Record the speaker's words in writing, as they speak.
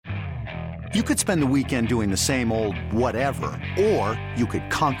You could spend the weekend doing the same old whatever, or you could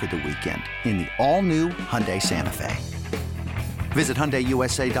conquer the weekend in the all-new Hyundai Santa Fe. Visit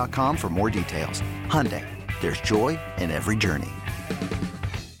HyundaiUSA.com for more details. Hyundai, there's joy in every journey.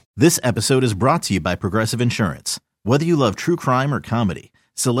 This episode is brought to you by Progressive Insurance. Whether you love true crime or comedy,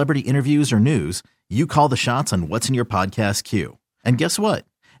 celebrity interviews or news, you call the shots on what's in your podcast queue. And guess what?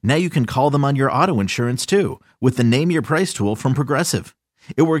 Now you can call them on your auto insurance too with the Name Your Price tool from Progressive.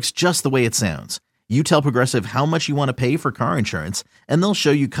 It works just the way it sounds. You tell Progressive how much you want to pay for car insurance, and they'll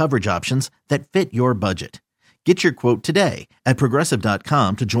show you coverage options that fit your budget. Get your quote today at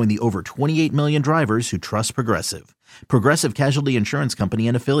Progressive.com to join the over 28 million drivers who trust Progressive. Progressive Casualty Insurance Company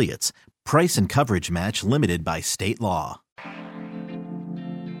and Affiliates. Price and coverage match limited by state law.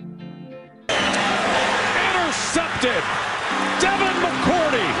 Intercepted! Devin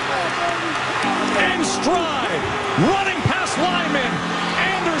McCourty! In stride! Running past lineman!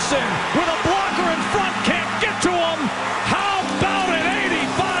 Anderson with a blocker in front, can't get to him. How about an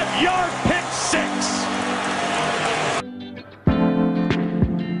 85-yard pick six?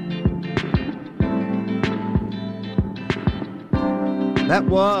 That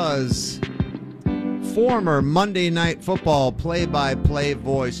was former Monday Night Football play-by-play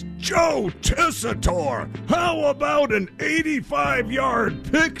voice Joe Tessitore. How about an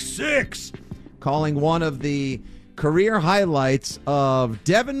 85-yard pick six? Calling one of the career highlights of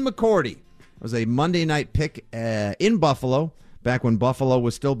Devin McCourty. It was a Monday night pick in Buffalo, back when Buffalo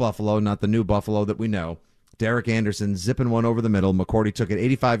was still Buffalo, not the new Buffalo that we know. Derek Anderson zipping one over the middle. McCourty took it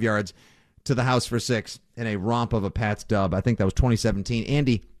 85 yards to the house for six in a romp of a Pats dub. I think that was 2017.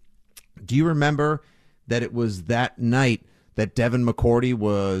 Andy, do you remember that it was that night that Devin McCourty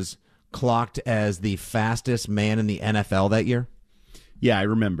was clocked as the fastest man in the NFL that year? Yeah, I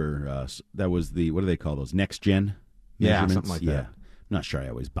remember. That was the, what do they call those? Next gen? Yeah, something like that. I'm not sure I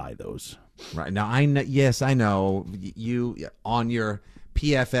always buy those. Right. Now, I know, yes, I know. You, on your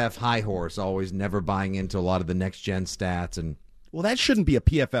PFF high horse, always never buying into a lot of the next gen stats. And well, that shouldn't be a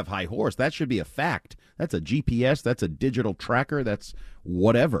PFF high horse. That should be a fact. That's a GPS. That's a digital tracker. That's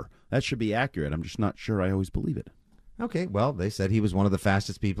whatever. That should be accurate. I'm just not sure I always believe it. Okay, well, they said he was one of the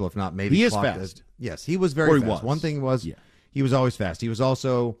fastest people, if not maybe. He is fast. Yes, he was very fast. Was. One thing was he was always fast. He was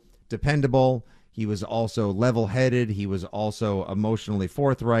also dependable. He was also level-headed. He was also emotionally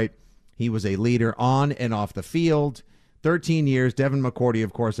forthright. He was a leader on and off the field. 13 years, Devin McCourty,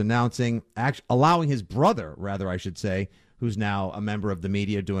 of course, allowing his brother, rather, I should say, who's now a member of the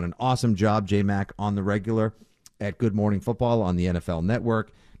media, doing an awesome job, J-Mac, on the regular at Good Morning Football on the NFL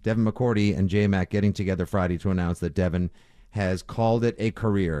Network. Devin McCourty and J-Mac getting together Friday to announce that Devin has called it a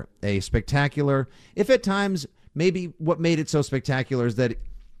career, a spectacular, if at times maybe what made it so spectacular is that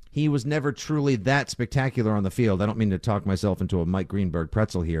he was never truly that spectacular on the field. I don't mean to talk myself into a Mike Greenberg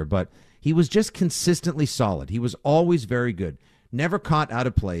pretzel here, but he was just consistently solid. He was always very good, never caught out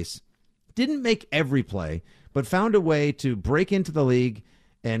of place, didn't make every play, but found a way to break into the league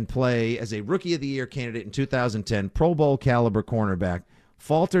and play as a Rookie of the Year candidate in 2010, Pro Bowl caliber cornerback,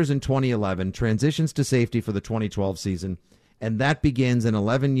 falters in 2011, transitions to safety for the 2012 season, and that begins an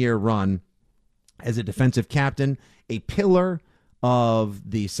 11-year run as a defensive captain, a pillar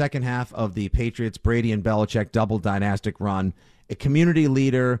of the second half of the Patriots, Brady and Belichick double dynastic run, a community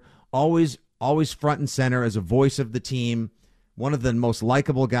leader, always front and center as a voice of the team, one of the most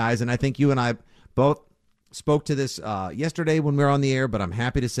likable guys. And I think you and I both spoke to this yesterday when we were on the air, but I'm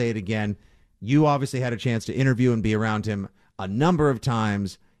happy to say it again. You obviously had a chance to interview and be around him a number of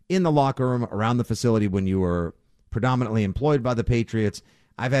times in the locker room, around the facility when you were predominantly employed by the Patriots.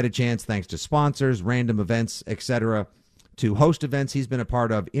 I've had a chance, thanks to sponsors, random events, etc., to host events he's been a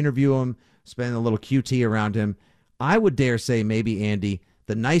part of, interview him, spend a little QT around him. I would dare say maybe, Andy,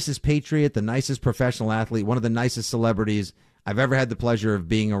 the nicest Patriot, the nicest professional athlete, one of the nicest celebrities I've ever had the pleasure of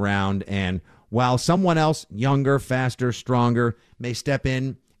being around. And while someone else, younger, faster, stronger, may step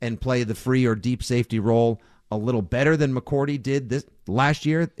in and play the free or deep safety role a little better than McCourty did this last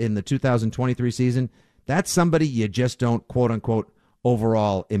year in the 2023 season, that's somebody you just don't, quote-unquote,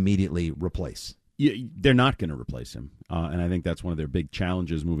 overall immediately replace. They're not going to replace him, and I think that's one of their big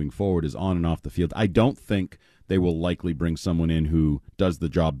challenges moving forward is on and off the field. I don't think they will likely bring someone in who does the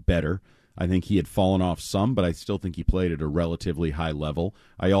job better. I think he had fallen off some, but I still think he played at a relatively high level.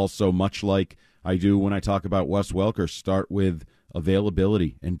 I also, much like I do when I talk about Wes Welker, start with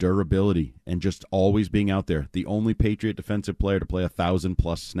availability and durability and just always being out there. The only Patriot defensive player to play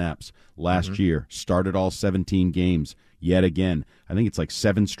 1,000+ snaps last year, started all 17 games. Yet again, I think it's like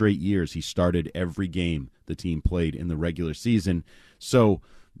 7 straight years he started every game the team played in the regular season. So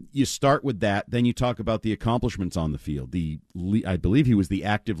you start with that, then you talk about the accomplishments on the field. I believe he was the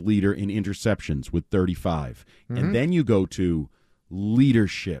active leader in interceptions with 35. And then you go to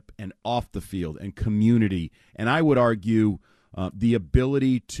leadership and off the field and community. And I would argue the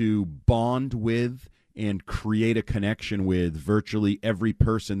ability to bond with and create a connection with virtually every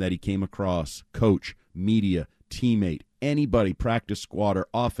person that he came across, coach, media, teammate, anybody, practice squatter,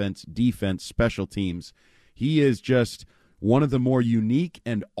 offense, defense, special teams. He is just one of the more unique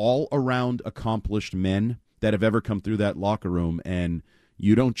and all-around accomplished men that have ever come through that locker room, and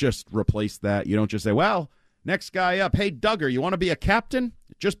you don't just replace that. You don't just say, well, next guy up, hey, Duggar, you want to be a captain?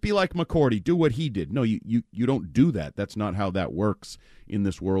 Just be like McCourty. Do what he did. No, you don't do that. That's not how that works in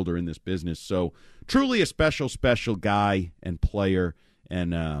this world or in this business. So truly a special, special guy and player,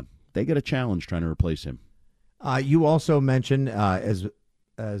 and they get a challenge trying to replace him. You also mentioned as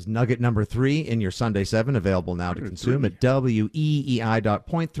nugget number 3 in your Sunday 7, available now to consume at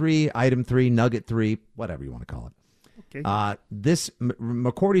weei.point3, item 3, nugget 3, whatever you want to call it. Okay.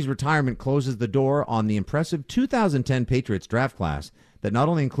 McCourty's retirement closes the door on the impressive 2010 Patriots draft class that not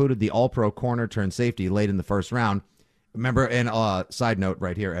only included the all-pro corner turned safety late in the first round. Remember, and side note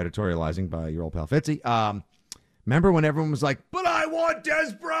right here, editorializing by your old pal Fitzy. Remember when everyone was like, but I want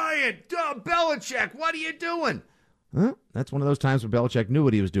Des Bryant, Belichick, what are you doing? That's one of those times where Belichick knew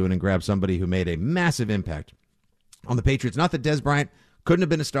what he was doing and grabbed somebody who made a massive impact on the Patriots. Not that Des Bryant couldn't have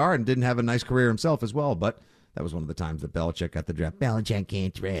been a star and didn't have a nice career himself as well, but that was one of the times that Belichick got the draft. Belichick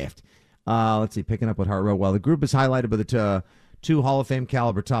can't draft. Let's see, picking up what Hart wrote. While the group is highlighted by the two Hall of Fame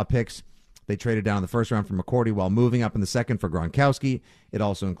caliber top picks, they traded down in the first round for McCourty while moving up in the second for Gronkowski. It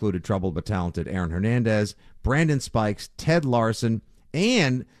also included troubled but talented Aaron Hernandez, Brandon Spikes, Ted Larson,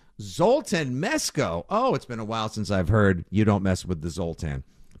 and Zoltan Mesko. Oh, it's been a while since I've heard you don't mess with the Zoltan.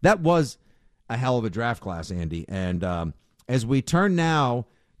 That was a hell of a draft class, Andy. And as we turn now,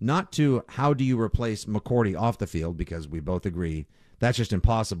 not to how do you replace McCourty off the field, because we both agree that's just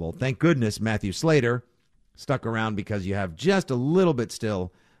impossible. Thank goodness Matthew Slater stuck around, because you have just a little bit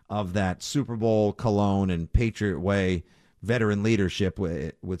still of that Super Bowl cologne and Patriot way veteran leadership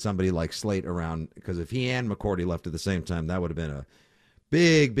with somebody like Slate around. Because if he and McCourty left at the same time, that would have been a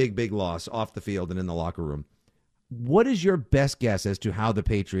big, big, big loss off the field and in the locker room. What is your best guess as to how the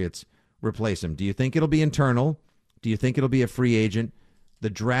Patriots replace him? Do you think it'll be internal? Do you think it'll be a free agent, the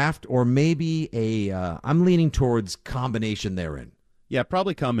draft, or maybe I'm leaning towards combination therein? Yeah,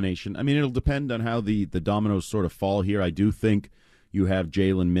 probably combination. I mean, it'll depend on how the dominoes sort of fall here. I do think you have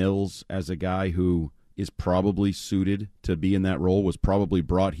Jalen Mills as a guy who is probably suited to be in that role, was probably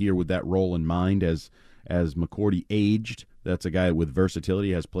brought here with that role in mind as McCourty aged. That's a guy with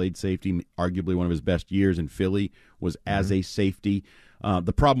versatility, has played safety. Arguably one of his best years in Philly was as a safety.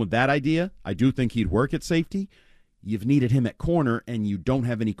 The problem with that idea, I do think he'd work at safety. You've needed him at corner, and you don't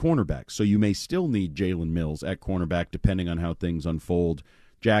have any cornerbacks. So you may still need Jalen Mills at cornerback, depending on how things unfold.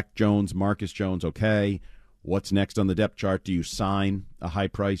 Jack Jones, Marcus Jones, okay. What's next on the depth chart? Do you sign a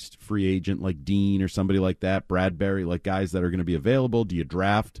high-priced free agent like Dean or somebody like that, Bradbury, like guys that are going to be available? Do you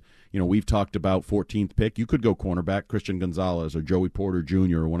draft? You know, we've talked about 14th pick. You could go cornerback, Christian Gonzalez or Joey Porter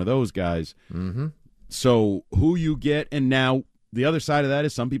Jr. or one of those guys. Mm-hmm. So who you get, and now the other side of that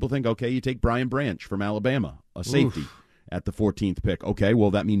is some people think, okay, you take Brian Branch from Alabama, a safety, at the 14th pick. Okay, well,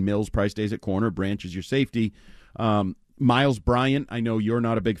 that means Mills probably stays at corner. Branch is your safety. Miles Bryant, I know you're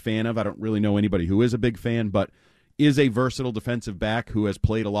not a big fan of. I don't really know anybody who is a big fan, but is a versatile defensive back who has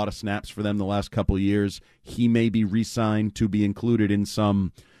played a lot of snaps for them the last couple of years. He may be re-signed to be included in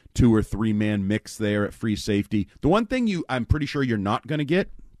some 2 or 3 man mix there at free safety. The one thing I'm pretty sure you're not going to get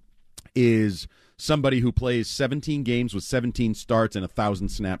is somebody who plays 17 games with 17 starts and 1,000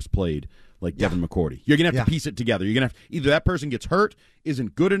 snaps played, like Devin McCourty. You're going to have to piece it together. You're going to have either that person gets hurt,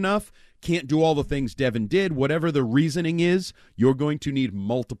 isn't good enough, can't do all the things Devin did, whatever the reasoning is, you're going to need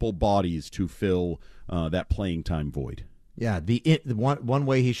multiple bodies to fill that playing time void. Yeah, the one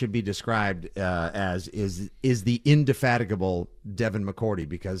way he should be described as is the indefatigable Devin McCourty,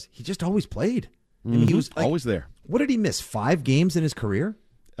 because he just always played. I mean, he was always there. What did he miss? 5 games in his career?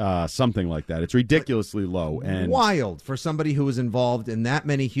 Something like that. It's ridiculously low and wild for somebody who was involved in that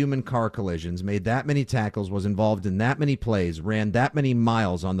many human car collisions, made that many tackles, was involved in that many plays, ran that many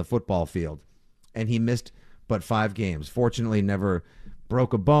miles on the football field, and he missed but 5 games. Fortunately, never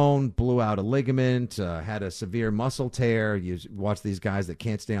broke a bone, blew out a ligament, had a severe muscle tear. You watch these guys that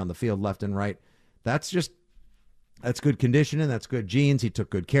can't stay on the field left and right. That's good conditioning. That's good genes. He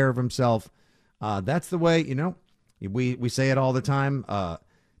took good care of himself. That's the way, we say it all the time.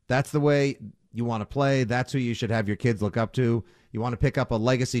 That's the way you want to play. That's who you should have your kids look up to. You want to pick up a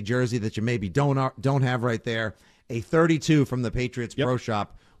legacy jersey that you maybe don't have right there. a 32 from the Patriots Pro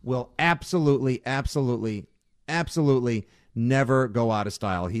Shop will absolutely never go out of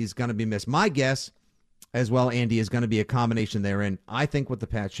style. He's going to be missed. My guess as well, Andy, is going to be a combination therein. I think what the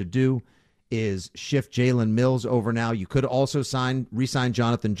Pats should do is shift Jalen Mills over now. You could also re-sign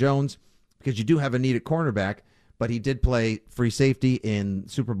Jonathan Jones because you do have a need at cornerback, but he did play free safety in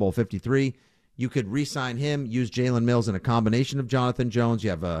Super Bowl 53. You could re-sign him, use Jalen Mills in a combination of Jonathan Jones.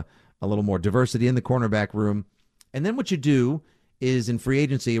 You have a little more diversity in the cornerback room. And then what you do is in free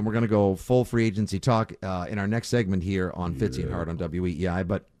agency, and we're going to go full free agency talk in our next segment here on Fitzy and Hart on WEEI,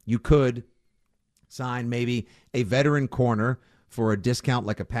 but you could sign maybe a veteran corner for a discount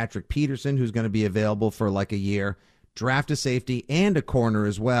like a Patrick Peterson, who's going to be available for like a year, draft a safety and a corner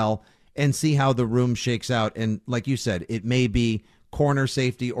as well, and see how the room shakes out. And like you said, it may be corner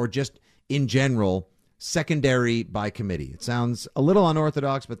safety or just in general secondary by committee. It sounds a little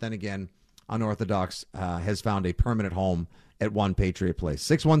unorthodox, but then again, unorthodox has found a permanent home at One Patriot Place.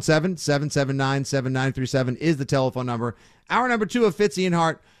 617-779-7937 is the telephone number. Hour number 2 of Fitzy and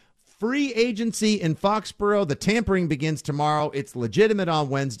Hart. Free agency in Foxborough. The tampering begins tomorrow. It's legitimate on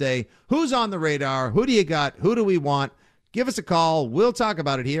Wednesday. Who's on the radar? Who do you got? Who do we want? Give us a call. We'll talk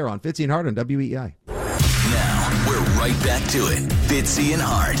about it here on Fitzy and Hart on WEEI. Now, we're right back to it. Fitzy and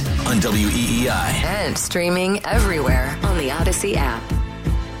Hart on WEEI. And streaming everywhere on the Odyssey app.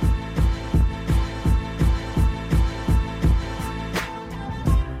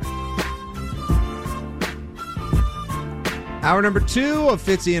 Hour number 2 of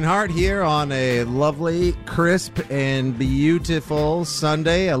Fitzy and Hart here on a lovely, crisp, and beautiful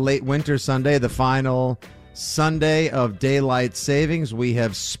Sunday, a late winter Sunday, the final Sunday of daylight savings. We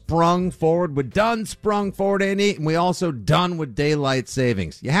have sprung forward. We're done sprung forward, Andy, and we also done with daylight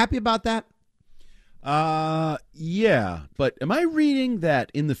savings. You happy about that? Yeah, but am I reading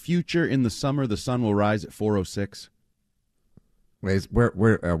that in the future, in the summer, the sun will rise at 4:06? Wait,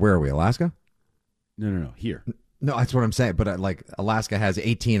 where are we, Alaska? No, here. No, that's what I'm saying. But Alaska has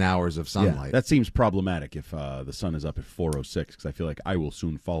 18 hours of sunlight. Yeah, that seems problematic if the sun is up at 4:06 because I feel like I will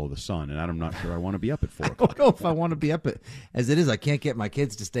soon follow the sun, and I'm not sure I want to be up at 4 o'clock. I don't know if I want to be up as it is. I can't get my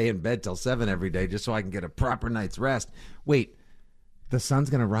kids to stay in bed till 7 every day just so I can get a proper night's rest. Wait, the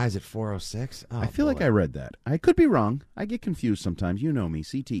sun's going to rise at 4:06? Oh, I feel like I read that. I could be wrong. I get confused sometimes. You know me,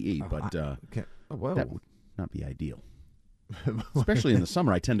 CTE, but that would not be ideal. Especially in the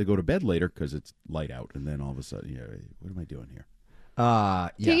summer, I tend to go to bed later because it's light out, and then all of a sudden, what am I doing here?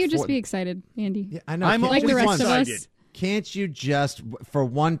 Can't you just be excited, Andy? Yeah, I know. I'm like the rest excited. of us. Can't you just, for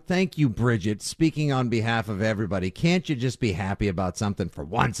one, thank you, Bridget, speaking on behalf of everybody, can't you just be happy about something for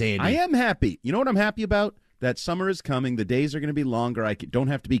once, Andy? I am happy. You know what I'm happy about? That summer is coming. The days are going to be longer. I don't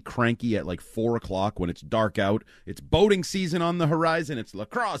have to be cranky at like 4 o'clock when it's dark out. It's boating season on the horizon. It's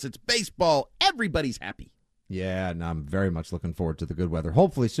lacrosse. It's baseball. Everybody's happy. Yeah, and I'm very much looking forward to the good weather.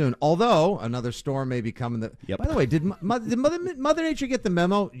 Hopefully soon. Although another storm may be coming. Yep. By the way, did Mother Nature get the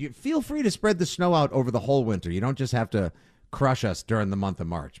memo? Feel free to spread the snow out over the whole winter. You don't just have to crush us during the month of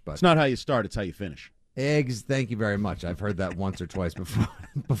March. But it's not how you start; it's how you finish. Eggs. Thank you very much. I've heard that once or twice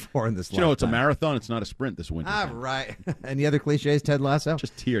before in this. You know, it's a marathon. It's not a sprint this winter. All right. Any other cliches, Ted Lasso?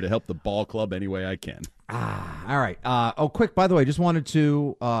 Just here to help the ball club any way I can. All right. Quick. By the way, just wanted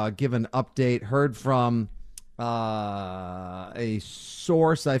to give an update. Heard from a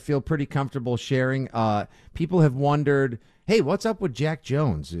source I feel pretty comfortable sharing. People have wondered, hey, what's up with Jack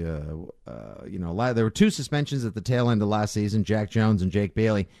Jones? There were 2 suspensions at the tail end of last season, Jack Jones and Jake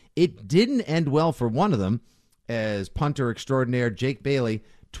Bailey. It didn't end well for one of them, as punter extraordinaire Jake Bailey,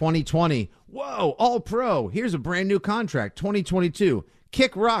 2020. Whoa, all pro. Here's a brand new contract, 2022.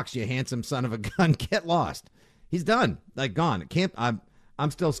 Kick rocks, you handsome son of a gun. Get lost. He's done, gone. I'm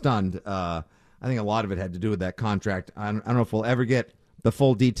still stunned. I think a lot of it had to do with that contract. I don't know if we'll ever get the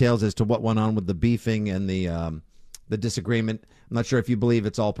full details as to what went on with the beefing and the disagreement. I'm not sure if you believe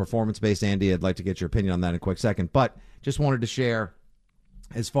it's all performance-based, Andy. I'd like to get your opinion on that in a quick second. But just wanted to share,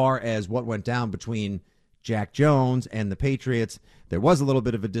 as far as what went down between Jack Jones and the Patriots, there was a little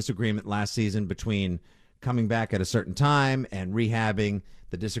bit of a disagreement last season between coming back at a certain time and rehabbing.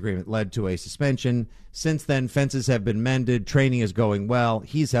 The disagreement led to a suspension. Since then, fences have been mended. Training is going well.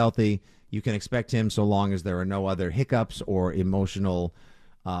 He's healthy. You can expect him, so long as there are no other hiccups or emotional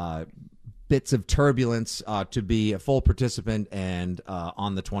bits of turbulence, to be a full participant and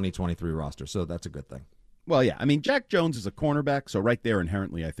on the 2023 roster. So that's a good thing. Well, yeah. I mean, Jack Jones is a cornerback, so right there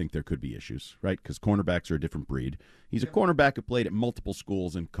inherently I think there could be issues, right? Because cornerbacks are a different breed. He's a cornerback who played at multiple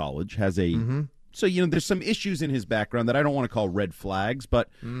schools in college, has a So, there's some issues in his background that I don't want to call red flags. But,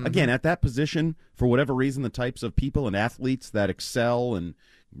 again, at that position, for whatever reason, the types of people and athletes that excel and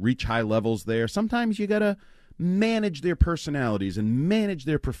reach high levels there, sometimes you got to manage their personalities and manage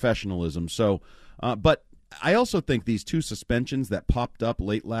their professionalism. So, but I also think these two suspensions that popped up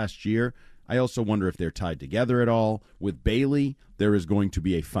late last year, I also wonder if they're tied together at all. With Bailey, there is going to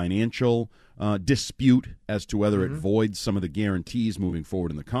be a financial dispute as to whether it voids some of the guarantees moving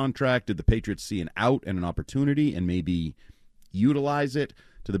forward in the contract. Did the Patriots see an out and an opportunity and maybe utilize it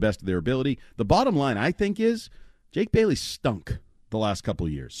to the best of their ability? The bottom line, I think, is Jake Bailey stunk the last couple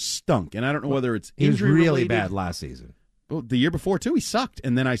of years. Stunk. And I don't know whether it's injury He was really related. bad last season. Well, the year before, too, he sucked.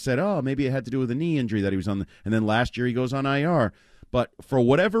 And then I said, oh, maybe it had to do with a knee injury that he was on. And then last year he goes on IR. But for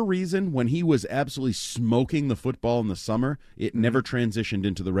whatever reason, when he was absolutely smoking the football in the summer, it never transitioned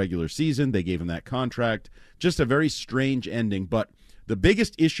into the regular season. They gave him that contract. Just a very strange ending. But the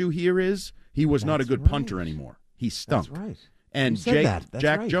biggest issue here is he was not a good punter anymore. He stunk. That's right. And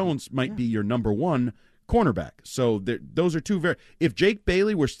Jack Jones might be your number one cornerback. So those are two very – if Jake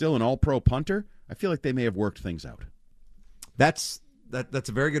Bailey were still an all-pro punter, I feel like they may have worked things out. That's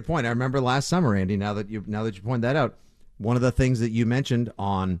a very good point. I remember last summer, Andy, now that you point that out, one of the things that you mentioned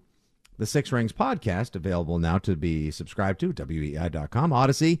on the Six Rings podcast, available now to be subscribed to, WEI.com,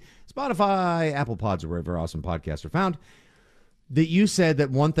 Odyssey, Spotify, Apple Pods, or wherever awesome podcasts are found, that you said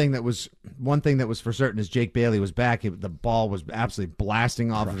that one thing that was for certain is Jake Bailey was back. The ball was absolutely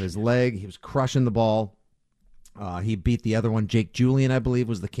blasting off of his leg. He was crushing the ball. He beat the other one, Jake Julian, I believe,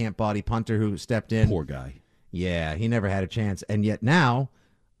 was the camp body punter who stepped in. Poor guy. Yeah, he never had a chance. And yet now,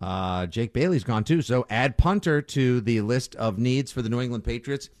 Jake Bailey's gone too. So add punter to the list of needs for the New England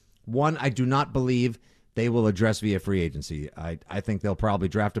Patriots. One, I do not believe they will address via free agency. I think they'll probably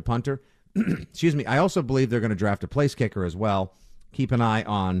draft a punter. Excuse me. I also believe they're going to draft a place kicker as well. Keep an eye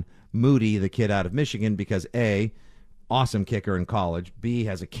on Moody, the kid out of Michigan, because A, awesome kicker in college. B,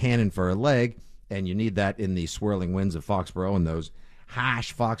 has a cannon for a leg, and you need that in the swirling winds of Foxborough and those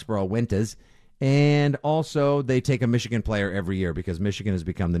harsh Foxborough winters. And also, they take a Michigan player every year because Michigan has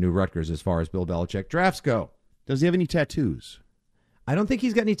become the new Rutgers as far as Bill Belichick drafts go. Does he have any tattoos? I don't think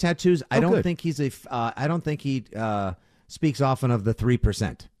he's got any tattoos. I don't think he's I don't think he speaks often of the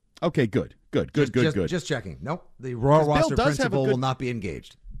 3%. Okay, good. Just checking. Nope. The Royal roster principal will not be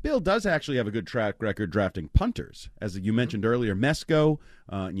engaged. Bill does actually have a good track record drafting punters. As you mentioned earlier, Mesco,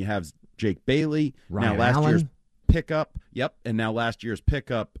 and you have Jake Bailey. Ryan now last Allen. Year's pickup. Yep. And now last year's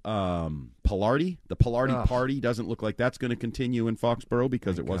pickup, Pilardi. The Pilardi party doesn't look like that's going to continue in Foxborough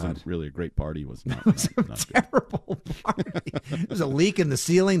because it wasn't really a great party. It was not, it was a terrible party. There was a leak in the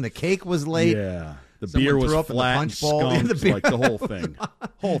ceiling. The cake was late. Yeah. The Someone beer was threw up flat in the punch bowl. and The skunked, beer- like the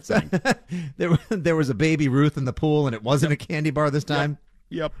whole thing. There was a baby Ruth in the pool, and it wasn't a candy bar this time.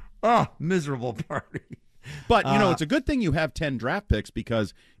 Yep. Oh, miserable party. But, it's a good thing you have 10 draft picks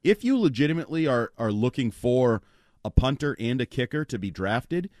because if you legitimately are looking for a punter and a kicker to be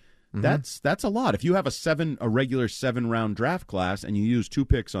drafted, that's a lot. If you have a regular 7-round draft class and you use 2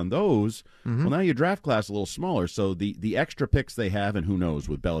 picks on those, well, now your draft class is a little smaller. So the extra picks they have, and who knows,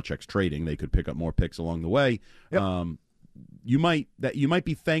 with Belichick's trading, they could pick up more picks along the way. Yep. You might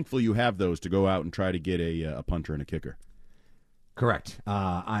be thankful you have those to go out and try to get a punter and a kicker. Correct.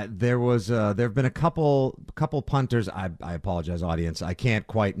 There have been a couple punters. I apologize, audience. I can't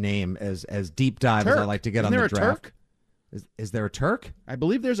quite name as deep dive as I like to get on the draft. Turk? Is there a Turk? I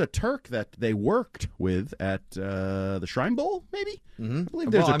believe there's a Turk that they worked with at the Shrine Bowl, maybe? I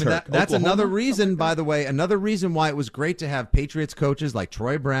believe there's a Turk. That's another reason, by the way, another reason why it was great to have Patriots coaches like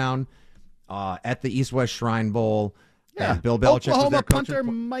Troy Brown at the East-West Shrine Bowl. Yeah. And Bill Belichick Oklahoma was their coach. punter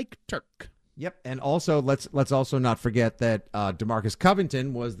Mike Turk. Yep, and also let's also not forget that DeMarcus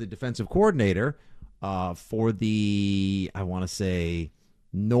Covington was the defensive coordinator for the, I want to say,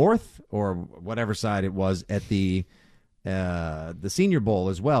 North or whatever side it was at the Senior Bowl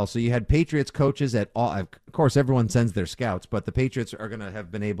as well. So you had Patriots coaches at all. Of course, everyone sends their scouts, but the Patriots are going to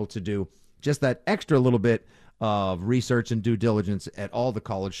have been able to do just that extra little bit of research and due diligence at all the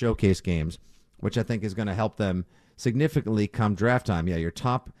college showcase games, which I think is going to help them significantly come draft time. Yeah, your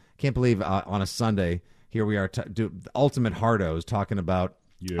top. Can't believe on a Sunday here we are, ultimate hardos talking about.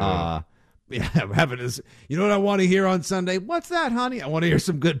 Having this. You know what I want to hear on Sunday? What's that, honey? I want to hear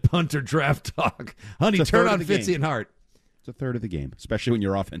some good punter draft talk, honey. Turn on Fitzy and Hart. It's a third of the game, especially when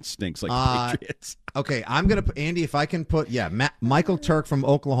your offense stinks like the Patriots. Okay, I'm gonna put Andy. If I can put, Michael Turk from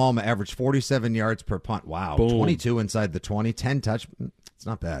Oklahoma averaged 47 yards per punt. Wow, Boom. 22 inside the 20, 10 touch. It's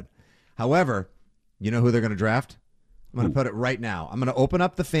not bad. However, you know who they're going to draft? I'm going to put it right now. I'm going to open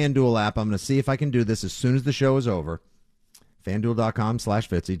up the FanDuel app. I'm going to see if I can do this as soon as the show is over.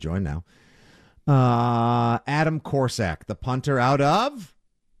 FanDuel.com/Fitzy. Join now. Adam Korsak, the punter out of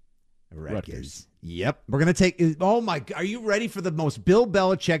Rutgers. Yep. We're going to take, are you ready for the most Bill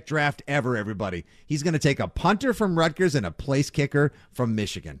Belichick draft ever, everybody? He's going to take a punter from Rutgers and a place kicker from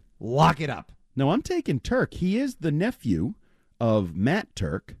Michigan. Lock it up. No, I'm taking Turk. He is the nephew of Matt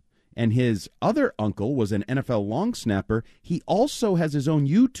Turk, and his other uncle was an NFL long snapper. He also has his own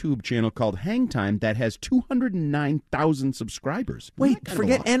YouTube channel called Hang Time that has 209,000 subscribers. Wait,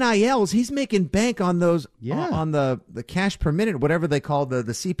 forget NILs. He's making bank on those, on the cash per minute, whatever they call the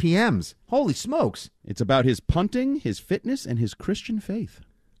CPMs. Holy smokes. It's about his punting, his fitness, and his Christian faith.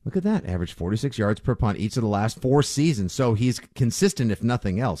 Look at that. Average 46 yards per punt each of the last 4 seasons. So he's consistent, if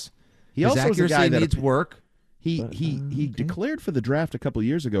nothing else. His also accuracy is a guy that needs work. He declared for the draft a couple of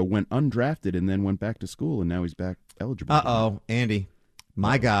years ago, went undrafted, and then went back to school, and now he's back eligible. Uh-oh, Andy.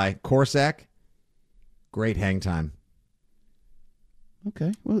 My guy, Corsack, great hang time.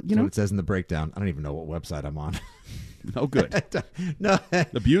 Okay. Well, That's what it says in the breakdown. I don't even know what website I'm on. Oh, good. No.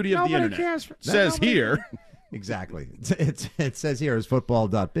 The beauty of the internet. Says here. Exactly. It says here is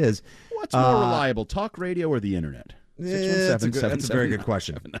football.biz. What's more reliable, talk radio or the internet? That's a very good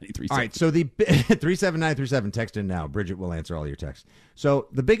question. All right, so the 37937, text in now. Bridget will answer all your texts. So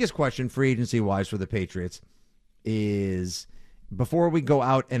the biggest question, free agency-wise, for the Patriots is, before we go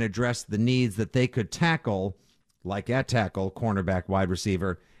out and address the needs that they could tackle, like at tackle, cornerback, wide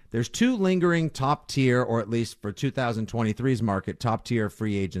receiver, there's 2 lingering top-tier, or at least for 2023's market, top-tier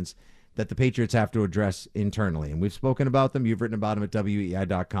free agents that the Patriots have to address internally. And we've spoken about them. You've written about them at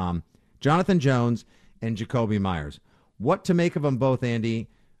WEI.com. Jonathan Jones and Jacoby Myers. What to make of them both, Andy?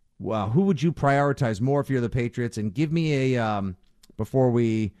 Who would you prioritize more if you're the Patriots? And give me a before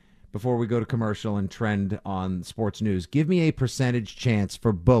we go to commercial and trend on sports news, give me a percentage chance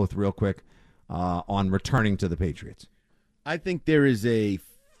for both, real quick, on returning to the Patriots. I think there is a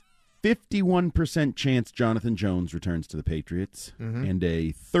 51% chance Jonathan Jones returns to the Patriots, and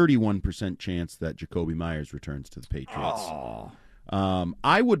a 31% chance that Jacoby Myers returns to the Patriots. Oh.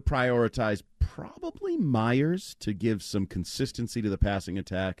 I would prioritize probably Myers to give some consistency to the passing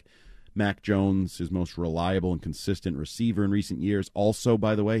attack. Mac Jones, his most reliable and consistent receiver in recent years. Also,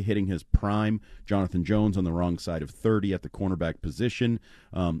 by the way, hitting his prime. Jonathan Jones on the wrong side of 30 at the cornerback position.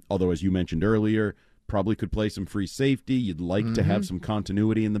 Although, as you mentioned earlier, probably could play some free safety. You'd like to have some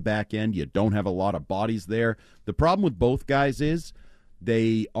continuity in the back end. You don't have a lot of bodies there. The problem with both guys is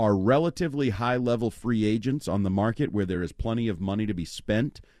they are relatively high-level free agents on the market where there is plenty of money to be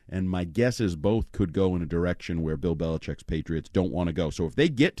spent, and my guess is both could go in a direction where Bill Belichick's Patriots don't want to go. So if they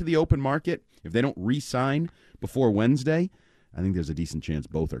get to the open market, if they don't re-sign before Wednesday, I think there's a decent chance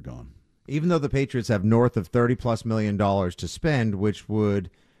both are gone. Even though the Patriots have north of $30+ million to spend, which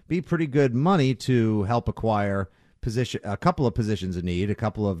would be pretty good money to help acquire a couple of positions in need, a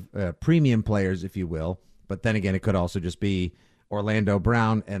couple of premium players, if you will. But then again, it could also just be Orlando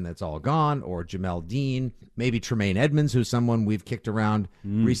Brown, and that's all gone, or Jamel Dean, maybe Tremaine Edmonds, who's someone we've kicked around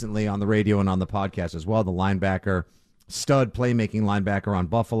recently on the radio and on the podcast as well, the linebacker, stud playmaking linebacker on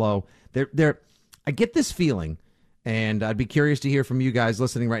Buffalo. I get this feeling, and I'd be curious to hear from you guys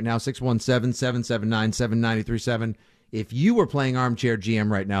listening right now, 617-779-7937. If you were playing armchair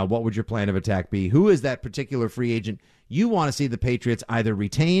GM right now, what would your plan of attack be? Who is that particular free agent you want to see the Patriots either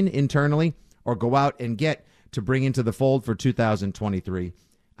retain internally or go out and get to bring into the fold for 2023.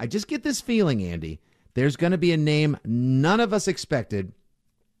 I just get this feeling, Andy, there's going to be a name none of us expected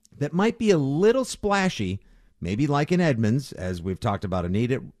that might be a little splashy, maybe like an Edmonds, as we've talked about a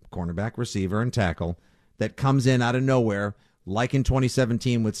need at cornerback, receiver, and tackle, that comes in out of nowhere, like in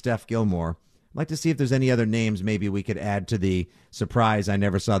 2017 with Steph Gilmore. I'd like to see if there's any other names maybe we could add to the surprise I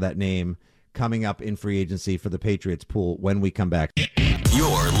never saw that name coming up in free agency for the Patriots pool when we come back.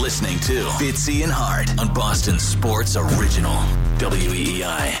 You're listening to Fitzy and Hart on Boston Sports Original,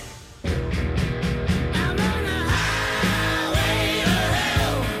 WEEI.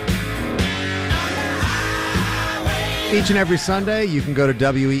 Each and every Sunday, you can go to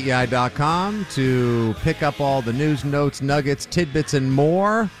WEEI.com to pick up all the news, notes, nuggets, tidbits, and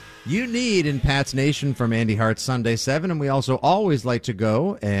more you need in Pat's Nation from Andy Hart's Sunday 7. And we also always like to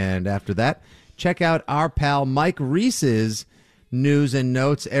go, and after that, check out our pal Mike Reese's news and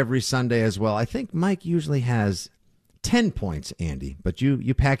notes every Sunday as well. I think Mike usually has 10 points, Andy, but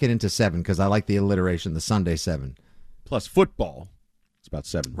you pack it into 7 because I like the alliteration, the Sunday 7. Plus football, it's about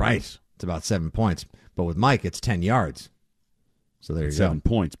 7 right. points. It's about 7 points. But with Mike, it's 10 yards. So there you go. 7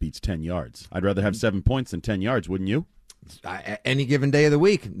 points beats 10 yards. I'd rather have 7 points than 10 yards, wouldn't you? Any given day of the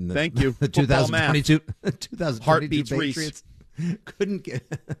week. Thank you. The 2022 Heartbeats Patriots couldn't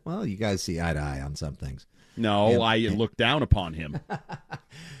get. Well, you guys see eye to eye on some things. No, I look down upon him.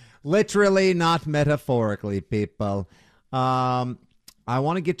 Literally, not metaphorically, people. I I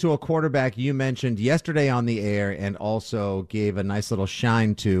want to get to a quarterback you mentioned yesterday on the air and also gave a nice little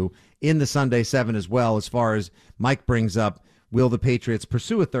shine to in the Sunday 7 as well, as far as Mike brings up. Will the Patriots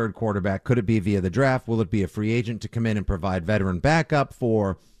pursue a third quarterback? Could it be via the draft? Will it be a free agent to come in and provide veteran backup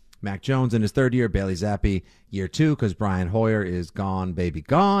for Mac Jones in his third year, Bailey Zappi year 2, because Brian Hoyer is gone, baby,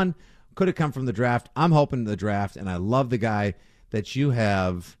 gone? Could it come from the draft? I'm hoping the draft, and I love the guy that you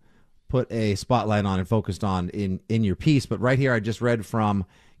have put a spotlight on and focused on in your piece. But right here, I just read from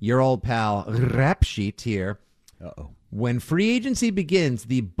your old pal Rap Sheet here. Uh-oh. When free agency begins,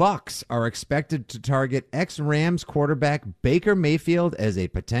 the Bucs are expected to target ex-Rams quarterback Baker Mayfield as a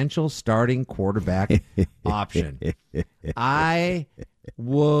potential starting quarterback option. I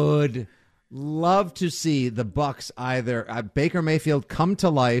would love to see the Bucs either Baker Mayfield come to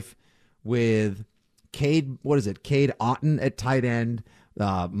life with Cade Otton at tight end,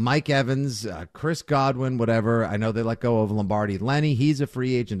 Mike Evans, Chris Godwin, whatever. I know they let go of Lombardi Lenny. He's a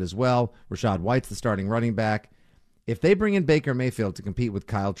free agent as well. Rashad White's the starting running back. If they bring in Baker Mayfield to compete with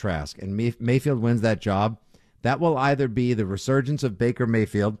Kyle Trask and Mayfield wins that job, that will either be the resurgence of Baker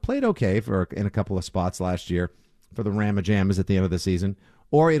Mayfield, played okay in a couple of spots last year for the Ramajamas at the end of the season,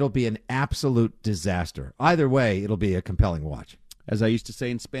 or it'll be an absolute disaster. Either way, it'll be a compelling watch. As I used to say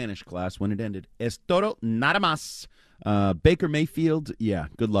in Spanish class when it ended, es todo nada más. Baker Mayfield, yeah,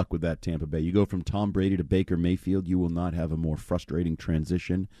 good luck with that, Tampa Bay. You go from Tom Brady to Baker Mayfield, you will not have a more frustrating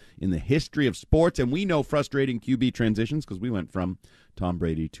transition in the history of sports. And we know frustrating QB transitions because we went from Tom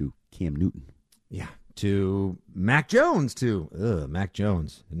Brady to Cam Newton. Yeah, to Mac Jones, Mac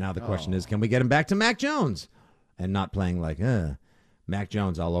Jones. And now the question is, can we get him back to Mac Jones and not playing like Mac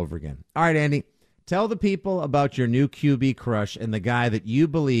Jones all over again? All right, Andy, tell the people about your new QB crush and the guy that you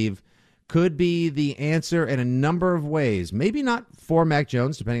believe could be the answer in a number of ways. Maybe not for Mac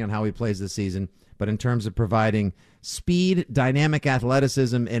Jones, depending on how he plays this season, but in terms of providing speed, dynamic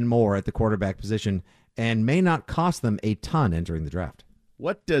athleticism, and more at the quarterback position, and may not cost them a ton entering the draft.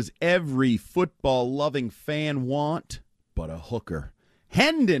 What does every football-loving fan want but a hooker?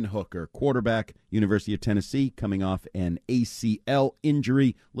 Hendon Hooker, quarterback, University of Tennessee, coming off an ACL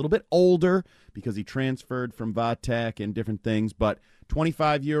injury, a little bit older because he transferred from Vatech and different things, but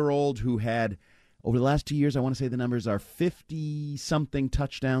 25-year-old who had, over the last 2 years, I want to say the numbers are 50-something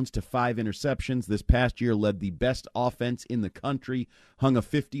touchdowns to 5 interceptions. This past year led the best offense in the country, hung a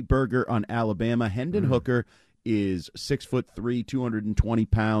 50-burger on Alabama. Hendon Hooker is 6'3", 220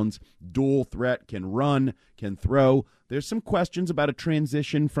 pounds, dual threat, can run, can throw. There's some questions about a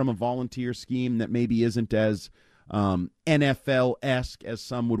transition from a volunteer scheme that maybe isn't as NFL-esque as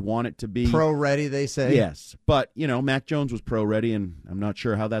some would want it to be. Pro-ready, they say. Yes, but, Mac Jones was pro-ready, and I'm not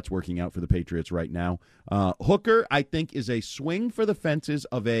sure how that's working out for the Patriots right now. Hooker, I think, is a swing for the fences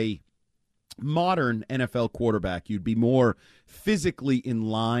of a modern NFL quarterback. You'd be more physically in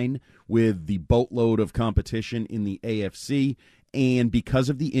line with the boatload of competition in the AFC, and because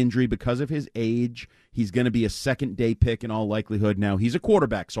of the injury, because of his age, he's going to be a second-day pick in all likelihood. Now, he's a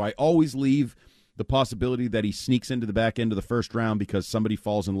quarterback, so I always leave the possibility that he sneaks into the back end of the first round because somebody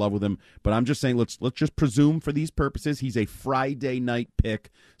falls in love with him. But I'm just saying, let's just presume for these purposes he's a Friday night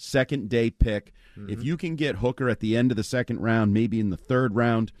pick, second-day pick. If you can get Hooker at the end of the second round, maybe in the third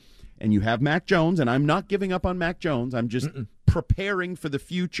round, and you have Mac Jones, and I'm not giving up on Mac Jones. I'm just preparing for the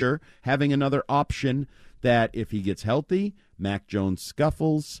future, having another option that if he gets healthy, Mac Jones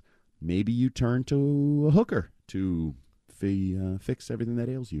scuffles, maybe you turn to a Hooker to fix everything that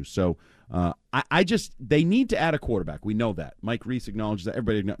ails you. So they need to add a quarterback. We know that. Mike Reese acknowledges that.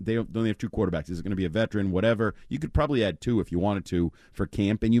 Everybody, they only have 2 quarterbacks. Is it going to be a veteran, whatever? You could probably add 2 if you wanted to for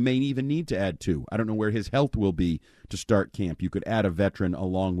camp, and you may even need to add 2. I don't know where his health will be to start camp. You could add a veteran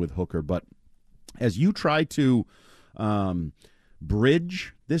along with Hooker. But as you try to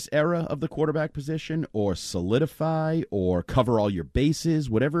bridge this era of the quarterback position or solidify or cover all your bases,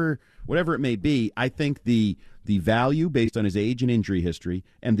 whatever it may be, I think the value based on his age and injury history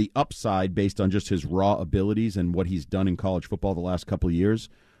and the upside based on just his raw abilities and what he's done in college football the last couple of years,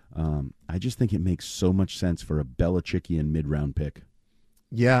 I just think it makes so much sense for a Belichickian mid-round pick.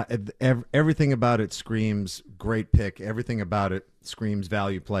 Yeah, everything about it screams great pick. Everything about it screams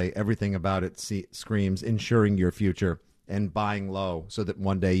value play. Everything about it screams ensuring your future and buying low so that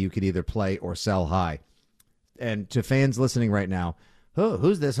one day you could either play or sell high. And to fans listening right now,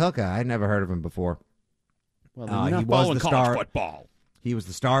 who's this Hooker? I never heard of him before. Well, he was the star. Football. He was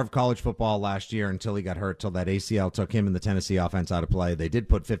the star of college football last year until he got hurt, till that ACL took him and the Tennessee offense out of play. They did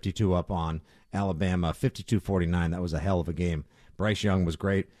put 52 up on Alabama, 52-49. That was a hell of a game. Bryce Young was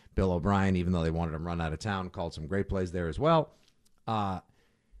great. Bill O'Brien, even though they wanted him run out of town, called some great plays there as well.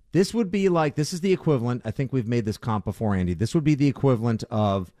 This would be like, this is the equivalent, I think we've made this comp before, Andy. This would be the equivalent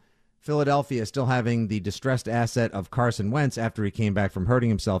of Philadelphia still having the distressed asset of Carson Wentz after he came back from hurting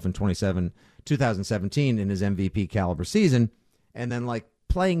himself in 2017 in his MVP caliber season, and then like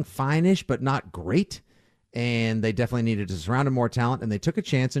playing fine-ish but not great. And they definitely needed to surround him more talent, and they took a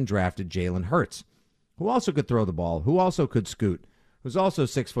chance and drafted Jalen Hurts, who also could throw the ball, who also could scoot, who's also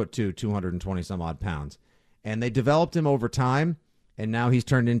 6'2", 220 some odd pounds. And they developed him over time, and now he's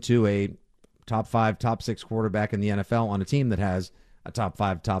turned into a top 5, top 6 quarterback in the NFL on a team that has a top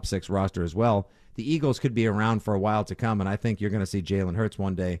 5, top 6 roster as well. The Eagles could be around for a while to come, and I think you're going to see Jalen Hurts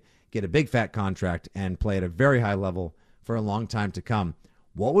one day get a big fat contract and play at a very high level for a long time to come.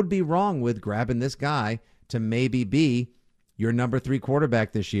 What would be wrong with grabbing this guy to maybe be your number 3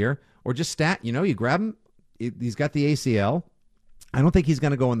 quarterback this year, or just you grab him. He's got the ACL. I don't think he's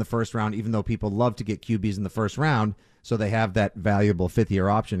going to go in the first round, even though people love to get QBs in the first round, so they have that valuable 5th-year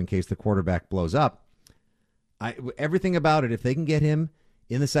option in case the quarterback blows up. Everything about it, if they can get him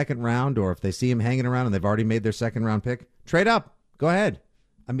in the second round, or if they see him hanging around and they've already made their second-round pick, trade up. Go ahead.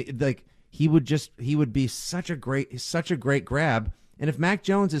 I mean, like, he would be such a great grab. And if Mac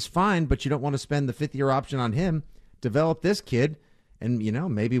Jones is fine, but you don't want to spend the 5th-year option on him, develop this kid, and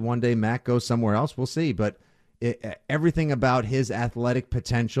maybe one day Mac goes somewhere else. We'll see. But everything about his athletic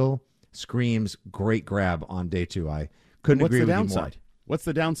potential screams great grab on day 2. I couldn't agree with you more. What's the downside? What's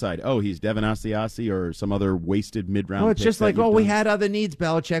the downside? Oh, he's Devin Asiasi or some other wasted mid-round. Well, it's just like, we had other needs,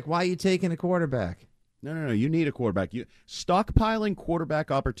 Belichick. Why are you taking a quarterback? No. You need a quarterback. Stockpiling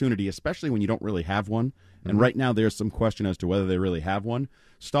quarterback opportunity, especially when you don't really have one. And right now there's some question as to whether they really have one.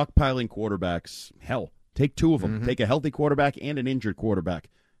 Stockpiling quarterbacks, hell, take 2 of them. Take a healthy quarterback and an injured quarterback.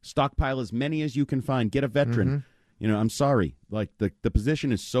 Stockpile as many as you can find. Get a veteran. I'm sorry. Like, the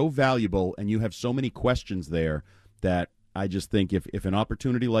position is so valuable, and you have so many questions there that I just think if an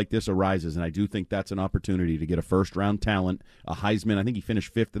opportunity like this arises, and I do think that's an opportunity to get a first-round talent, a Heisman, I think he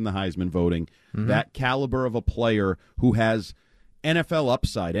finished 5th in the Heisman voting, that caliber of a player who has NFL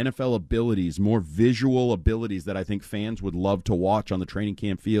upside, NFL abilities, more visual abilities that I think fans would love to watch on the training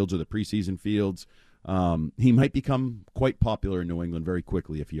camp fields or the preseason fields. He might become quite popular in New England very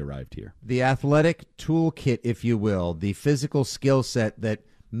quickly if he arrived here. The athletic toolkit, if you will, the physical skill set that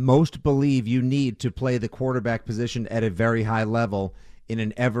most believe you need to play the quarterback position at a very high level in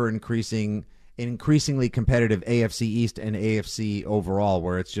an increasingly competitive AFC East and AFC overall,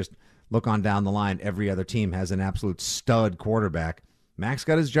 where it's just look on down the line, every other team has an absolute stud quarterback. Max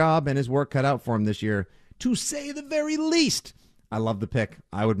got his job and his work cut out for him this year, to say the very least. I love the pick.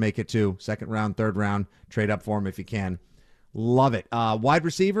 I would make it too. 2nd round, 3rd round, trade up for him if you can. Love it. Wide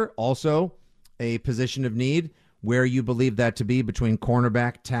receiver, also a position of need. Where you believe that to be between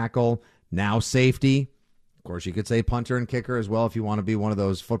cornerback, tackle, now safety. Of course, you could say punter and kicker as well if you want to be one of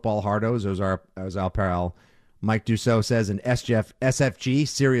those football hardos, as our pal Mike Dussault says, an SFG,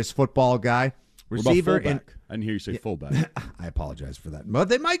 serious football guy. Receiver. I didn't hear you say fullback. I apologize for that. But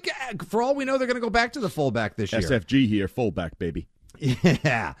they might, for all we know, they're going to go back to the fullback this year. SFG here, fullback, baby.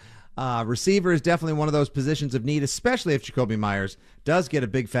 Yeah. Receiver is definitely one of those positions of need, especially if Jacoby Myers does get a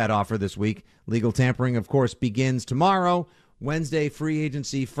big fat offer this week. Legal tampering, of course, begins tomorrow. Wednesday, free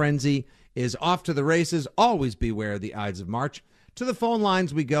agency frenzy is off to the races. Always beware the Ides of March. To the phone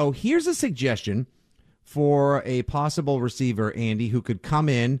lines we go. Here's a suggestion for a possible receiver, Andy, who could come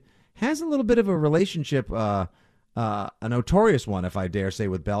in, has a little bit of a relationship, a notorious one, if I dare say,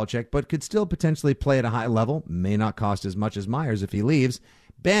 with Belichick, but could still potentially play at a high level. May not cost as much as Myers if he leaves.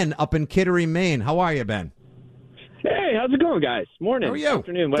 Ben up in Kittery, Maine. How are you, Ben? Hey, how's it going, guys? Morning, how are you?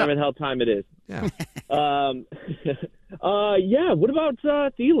 Afternoon, whatever the hell time it is. Yeah. Yeah. What about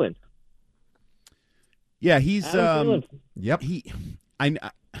Thielen? Yeah, he's Yep.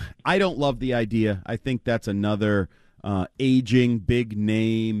 I don't love the idea. I think that's another aging, big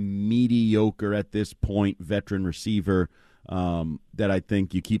name, mediocre at this point veteran receiver that I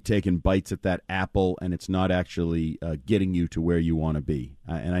think you keep taking bites at that apple, and it's not actually getting you to where you want to be.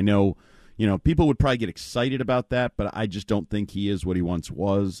 And I know, people would probably get excited about that, but I just don't think he is what he once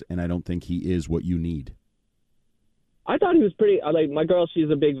was, and I don't think he is what you need. I thought he was pretty. My girl, she's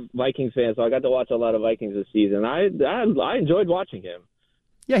a big Vikings fan, so I got to watch a lot of Vikings this season. I enjoyed watching him.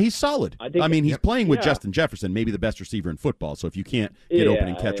 Yeah, he's solid. He's playing with Yeah. Justin Jefferson, maybe the best receiver in football. So if you can't get open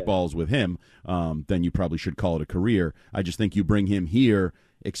and catch balls with him, then you probably should call it a career. I just think you bring him here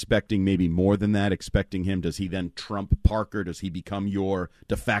expecting maybe more than that, expecting him. Does he then trump Parker? Does he become your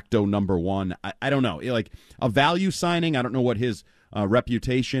de facto number one? I don't know. Like a value signing, I don't know what his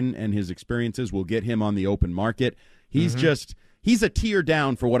reputation and his experiences will get him on the open market. He's He's a tier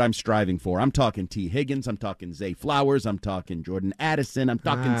down for what I'm striving for. I'm talking T. Higgins. I'm talking Zay Flowers. I'm talking Jordan Addison. I'm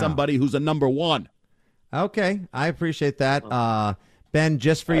talking somebody who's a number one. Okay, I appreciate that. Ben,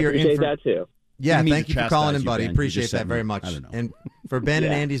 just for your appreciate that too. Yeah, thank you for calling in, buddy. Appreciate that very much. I don't know. And for Ben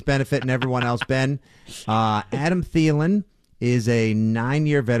and Andy's benefit and everyone else, Ben, Adam Thielen is a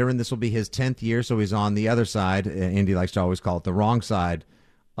 9-year veteran. This will be his 10th year, so he's on the other side. Andy likes to always call it the wrong side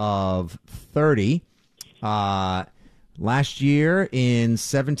of 30. Last year in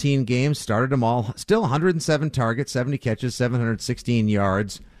 17 games, started them all. Still 107 targets, 70 catches, 716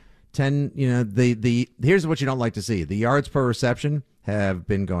 yards. 10. Here's what you don't like to see: the yards per reception have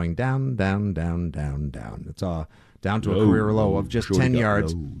been going down. It's down to a career low of just 10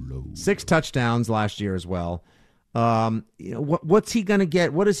 yards. Low. 6 touchdowns last year as well. What's he going to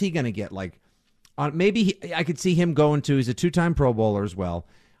get? What is he going to get? I could see him going to. He's a 2-time Pro Bowler as well.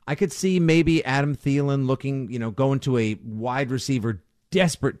 I could see maybe Adam Thielen going to a wide receiver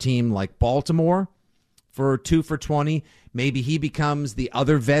desperate team like Baltimore for 2 for $20. Maybe he becomes the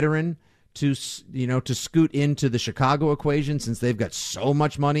other veteran to scoot into the Chicago equation since they've got so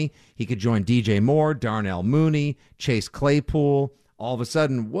much money. He could join DJ Moore, Darnell Mooney, Chase Claypool. All of a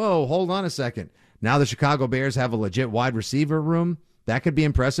sudden, whoa, hold on a second. Now the Chicago Bears have a legit wide receiver room. That could be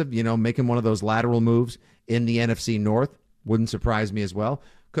impressive, making one of those lateral moves in the NFC North. Wouldn't surprise me as well.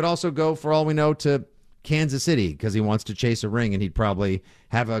 Could also go, for all we know, to Kansas City because he wants to chase a ring, and he'd probably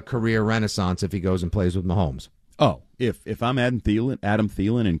have a career renaissance if he goes and plays with Mahomes. Oh, if I'm Adam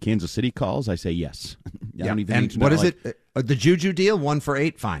Thielen and Kansas City calls, I say yes. I don't even need to know, what is it? The Juju deal, 1 for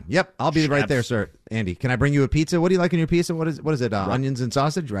 $8. Fine. Yep, I'll be right there, sir. Andy, can I bring you a pizza? What do you like in your pizza? What is it? Onions and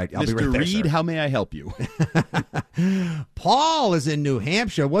sausage? Right. I'll Mr. be right there, Reed, sir. how may I help you? Paul is in New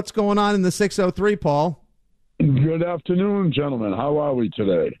Hampshire. What's going on in the 603, Paul? Good afternoon, gentlemen. How are we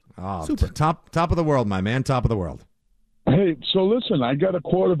today? Oh, super. Top of the world, my man. Top of the world. Hey, so listen, I got a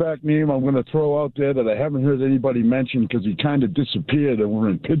quarterback name I'm going to throw out there that I haven't heard anybody mention because he kind of disappeared and we're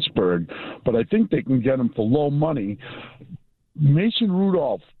in Pittsburgh, but I think they can get him for low money. Mason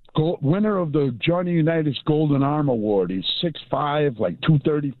Rudolph, winner of the Johnny Unitas Golden Arm Award. He's 6'5", like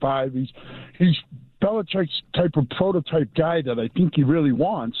 235. He's Belichick's type of prototype guy that I think he really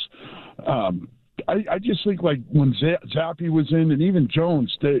wants. I just think like when Zappi was in and even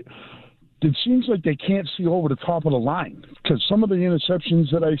Jones, it seems like they can't see over the top of the line because some of the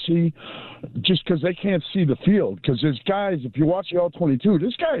interceptions that I see, just because they can't see the field. Because there's guys, if you watch the All-22,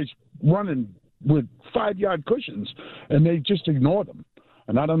 this guy's running with 5-yard cushions, and they just ignore them.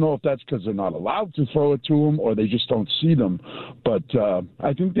 And I don't know if that's because they're not allowed to throw it to him or they just don't see them. But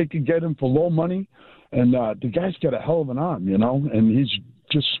I think they could get him for low money. And the guy's got a hell of an arm, and he's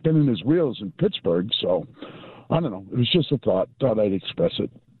just spinning his wheels in Pittsburgh. So I don't know. It was just a thought I'd express it.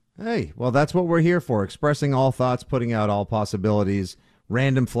 Hey, well, that's what we're here for, expressing all thoughts, putting out all possibilities,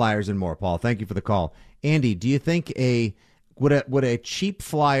 random flyers, and more. Paul, thank you for the call. Andy, do you think would a cheap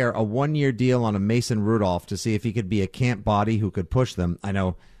flyer, a 1-year deal on a Mason Rudolph to see if he could be a camp body who could push them? I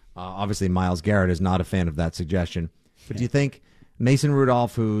know, obviously, Myles Garrett is not a fan of that suggestion. But do you think Mason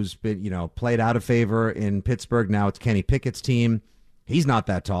Rudolph, who's been, played out of favor in Pittsburgh, now it's Kenny Pickett's team, he's not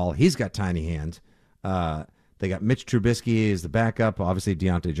that tall. He's got tiny hands. They got Mitch Trubisky as the backup. Obviously,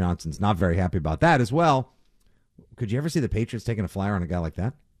 Deontay Johnson's not very happy about that as well. Could you ever see the Patriots taking a flyer on a guy like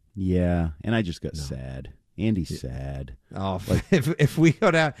that? Yeah, and I just got sad. Andy's sad. Oh, if we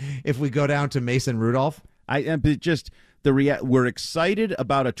go down to Mason Rudolph, we're excited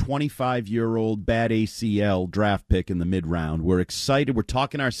about a 25-year-old bad ACL draft pick in the mid-round. We're excited. We're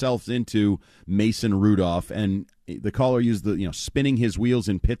talking ourselves into Mason Rudolph, and the caller used the spinning his wheels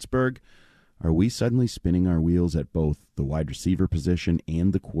in Pittsburgh. Are we suddenly spinning our wheels at both the wide receiver position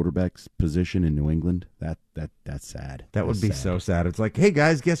and the quarterback's position in New England? That's sad. That would be so sad. It's like, hey,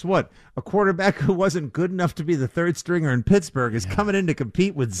 guys, guess what? A quarterback who wasn't good enough to be the third stringer in Pittsburgh is coming in to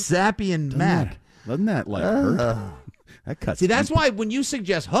compete with Zappi and Mack. Doesn't that hurt? That cuts. See, that's why when you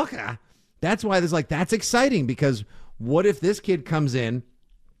suggest Hooker, that's why there's that's exciting because what if this kid comes in,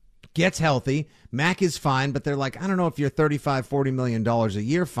 gets healthy, Mack is fine, but they're like, I don't know if you're $35, $40 million a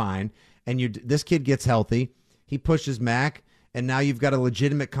year fine, and this kid gets healthy, he pushes Mack, and now you've got a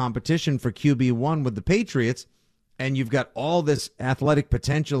legitimate competition for QB1 with the Patriots, and you've got all this athletic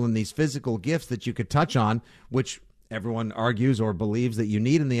potential and these physical gifts that you could touch on, which everyone argues or believes that you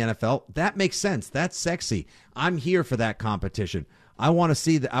need in the NFL. That makes sense. That's sexy. I'm here for that competition. I want to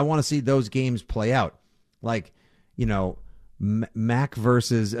see those games play out. Mac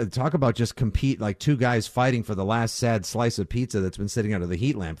versus talk about just compete like two guys fighting for the last sad slice of pizza that's been sitting under the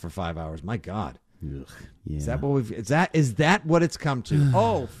heat lamp for 5 hours. My God. Ugh, yeah. Is that what it's come to?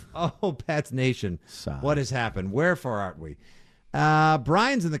 Oh, Pats Nation. Sigh. What has happened? Wherefore art we?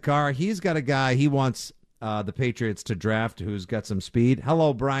 Brian's in the car. He's got a guy he wants the Patriots to draft who's got some speed.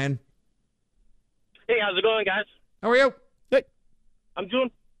 Hello, Brian. Hey, how's it going, guys? How are you? Hey. I'm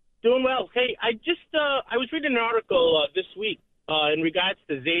doing well. Hey, I was reading an article this week in regards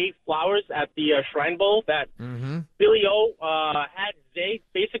to Zay Flowers at the Shrine Bowl that Billy O had Zay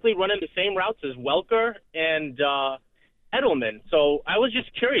basically running the same routes as Welker and Edelman. So I was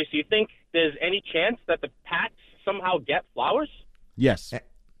just curious, do you think there's any chance that the Pats somehow get Flowers? Yes.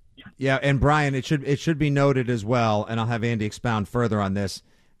 Yeah, and Brian, it should be noted as well, and I'll have Andy expound further on this,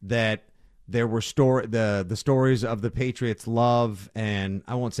 that there were the stories of the Patriots' love and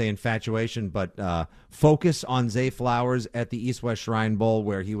I won't say infatuation, but focus on Zay Flowers at the East-West Shrine Bowl,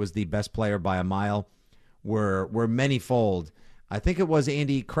 where he was the best player by a mile, were manyfold. I think it was,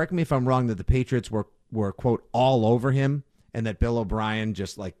 Andy, correct me if I'm wrong, that the Patriots were quote all over him, and that Bill O'Brien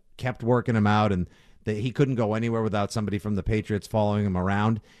just like kept working him out, and that he couldn't go anywhere without somebody from the Patriots following him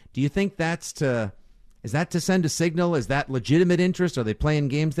around. Do you think is that to send a signal? Is that legitimate interest? Are they playing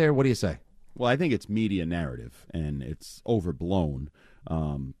games there? What do you say? Well, I think it's media narrative, and it's overblown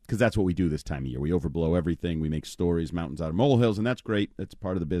because that's what we do this time of year. We overblow everything. We make stories, mountains out of molehills, and that's great. That's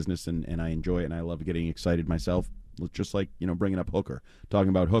part of the business, and I enjoy it, and I love getting excited myself, just like bringing up Hooker, talking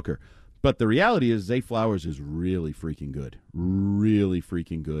about Hooker. But the reality is Zay Flowers is really freaking good. Really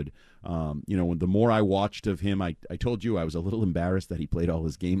freaking good. The more I watched of him, I told you I was a little embarrassed that he played all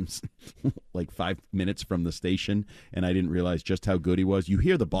his games like 5 minutes from the station, and I didn't realize just how good he was. You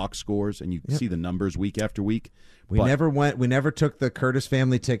hear the box scores, and you see the numbers week after week. We never took the Curtis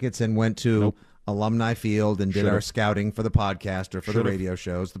family tickets and went to Alumni Field and did our scouting for the podcast or for the radio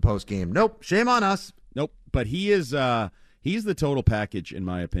shows, the post game. Nope, shame on us. Nope, but he is... He's the total package, in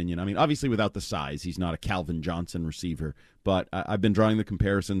my opinion. I mean, obviously without the size, he's not a Calvin Johnson receiver. But I've been drawing the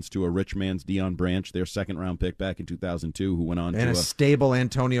comparisons to a rich man's Deion Branch, their second-round pick back in 2002, who went on and to a stable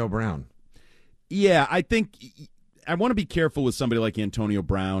Antonio Brown. Yeah, I think I want to be careful with somebody like Antonio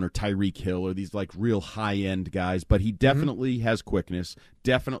Brown or Tyreek Hill or these like real high-end guys, but he definitely has quickness,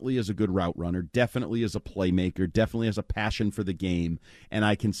 definitely is a good route runner, definitely is a playmaker, definitely has a passion for the game, and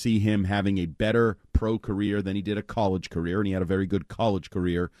I can see him having a better pro career than he did a college career, and he had a very good college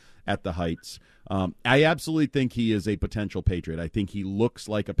career at the Heights. I absolutely think he is a potential Patriot. I think he looks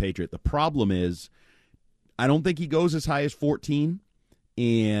like a Patriot. The problem is I don't think he goes as high as 14,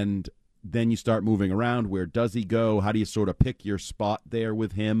 and then you start moving around. Where does he go? How do you sort of pick your spot there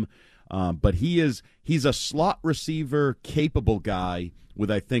with him? But he's a slot receiver capable guy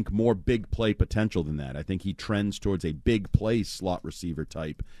with, I think, more big play potential than that. I think he trends towards a big play slot receiver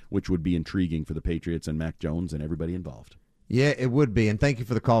type, which would be intriguing for the Patriots and Mac Jones and everybody involved. Yeah, it would be. And thank you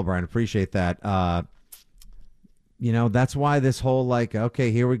for the call, Brian. Appreciate that. That's why this whole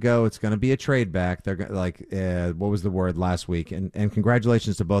okay, here we go. It's going to be a trade back. They're what was the word last week? And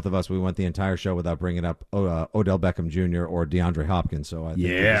congratulations to both of us. We went the entire show without bringing up Odell Beckham Jr. or DeAndre Hopkins. So I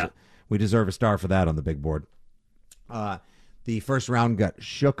think we deserve a star for that on the big board. The first round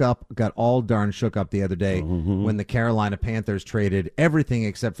got all darn shook up the other day when the Carolina Panthers traded everything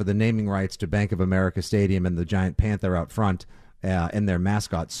except for the naming rights to Bank of America Stadium and the giant panther out front and their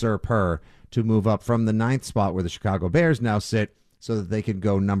mascot, Sir Purr, to move up from the 9th spot where the Chicago Bears now sit so that they could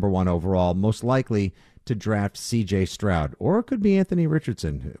go number 1 overall, most likely to draft C.J. Stroud. Or it could be Anthony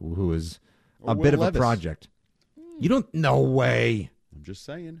Richardson, who is a bit of a project. You don't... No way. I'm just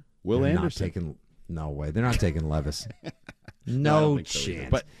saying. Will Anderson. No way. They're not taking Levis. No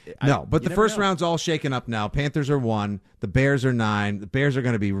chance. So but the first round's all shaken up now. Panthers are 1. The Bears are 9. The Bears are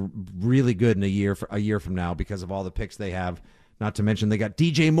going to be really good in a year from now because of all the picks they have. Not to mention they got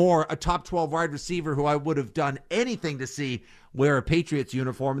DJ Moore, a top 12 wide receiver who I would have done anything to see wear a Patriots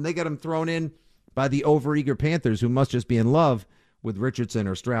uniform, and they got him thrown in by the overeager Panthers, who must just be in love with Richardson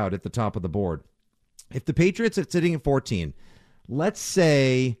or Stroud at the top of the board. If the Patriots are sitting at 14, let's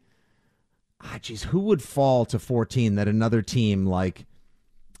say, who would fall to 14 that another team like,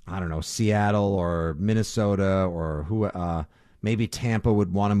 I don't know, Seattle or Minnesota or who, maybe Tampa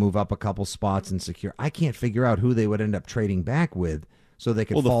would want to move up a couple spots and secure. I can't figure out who they would end up trading back with so they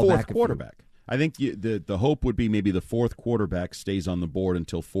could fall back. The fourth quarterback. I think the hope would be maybe the 4th quarterback stays on the board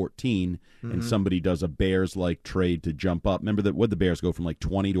until 14, and somebody does a Bears-like trade to jump up. Remember would the Bears go from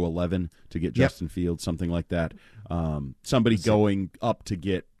 20 to 11 to get Justin Fields, something like that? Somebody going up to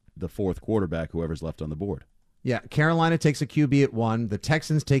get the 4th quarterback, whoever's left on the board. Yeah, Carolina takes a QB at 1. The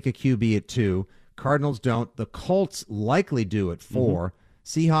Texans take a QB at 2. Cardinals don't. The Colts likely do at 4.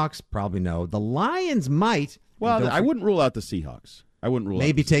 Seahawks probably no. The Lions might. Well, I wouldn't rule out the Seahawks. I wouldn't rule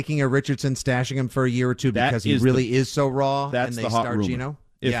maybe out taking a Richardson, stashing him for a year or two because he really is so raw. That's and they the hot start rumor. Geno.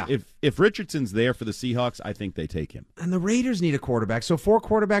 If Richardson's there for the Seahawks, I think they take him. And the Raiders need a quarterback, so 4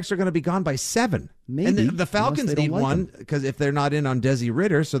 quarterbacks are going to be gone by 7. Maybe. And the Falcons need one because if they're not in on Desi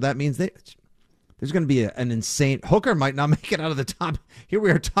Ritter, so that means there's going to be an insane – Hooker might not make it out of the top. Here we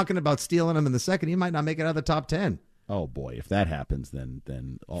are talking about stealing him in the second. He might not make it out of the top 10. Oh, boy. If that happens,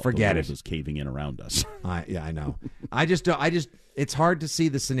 then all forget the it. is caving in around us. Yeah, I know. It's hard to see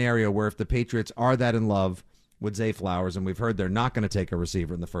the scenario where if the Patriots are that in love with Zay Flowers, and we've heard they're not going to take a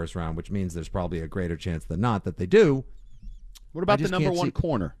receiver in the first round, which means there's probably a greater chance than not that they do. What about the number one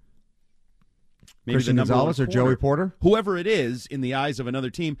corner? Maybe Christian Gonzalez or Joey Porter? Whoever it is in the eyes of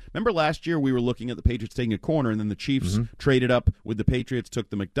another team. Remember last year we were looking at the Patriots taking a corner, and then the Chiefs traded up with the Patriots, took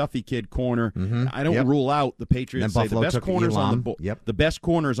the McDuffie kid corner. I don't rule out the Patriots say the best corner's on the board. The best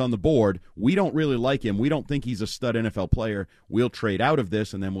corner's on the board. We don't really like him. We don't think he's a stud NFL player. We'll trade out of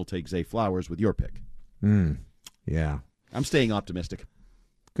this, and then we'll take Zay Flowers with your pick. Yeah. I'm staying optimistic.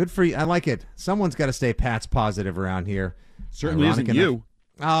 Good for you. I like it. Someone's got to stay Pat's positive around here. Certainly isn't you.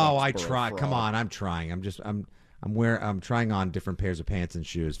 Oh, I try. Come on, I'm trying. I'm trying on different pairs of pants and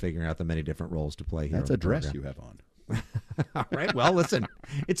shoes, figuring out the many different roles to play here. That's a dress you have on. All right. Well, listen,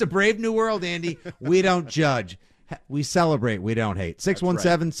 it's a brave new world, Andy. We don't judge. We celebrate. We don't hate.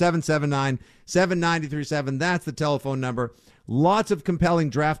 617-779-7937. That's the telephone number. Lots of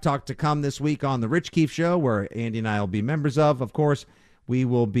compelling draft talk to come this week on the Rich Keefe Show, where Andy and I will be members of. Of course, we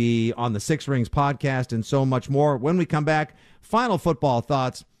will be on the Six Rings podcast and so much more. When we come back, final football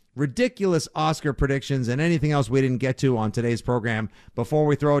thoughts, ridiculous Oscar predictions, and anything else we didn't get to on today's program before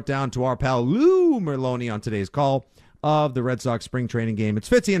we throw it down to our pal Lou Merloni on today's call of the Red Sox spring training game. It's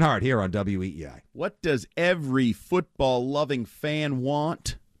Fitzy and Hart here on WEEI. What does every football-loving fan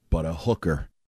want but a hooker?